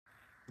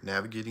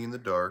Navigating in the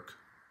dark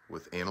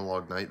with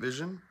analog night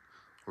vision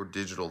or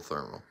digital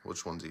thermal?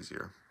 Which one's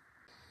easier?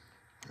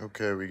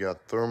 Okay, we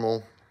got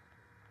thermal.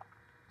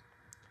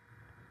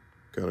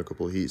 Got a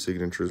couple of heat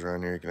signatures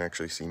around here. You can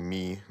actually see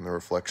me in the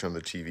reflection of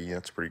the TV.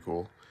 That's pretty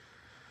cool.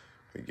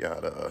 We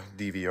got a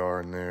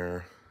DVR in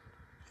there.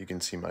 You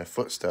can see my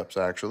footsteps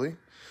actually.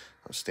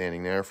 I was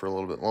standing there for a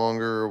little bit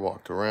longer,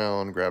 walked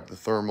around, grabbed the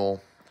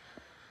thermal,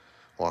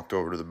 walked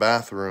over to the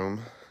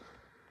bathroom.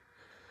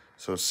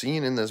 So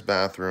seeing in this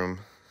bathroom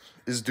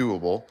is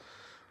doable,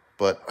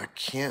 but I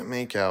can't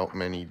make out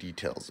many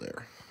details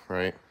there,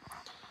 right?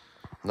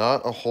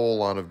 Not a whole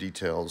lot of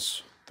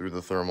details through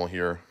the thermal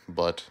here,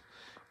 but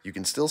you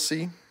can still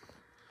see.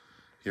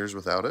 Here's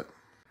without it.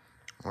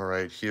 All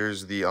right,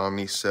 here's the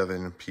OMNI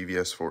 7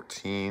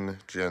 PVS14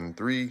 Gen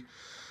 3.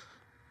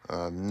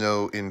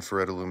 No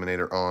infrared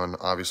illuminator on.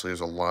 Obviously, there's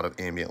a lot of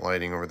ambient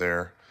lighting over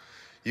there.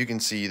 You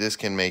can see this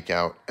can make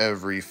out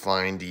every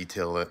fine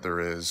detail that there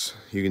is.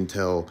 You can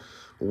tell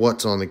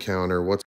what's on the counter, what's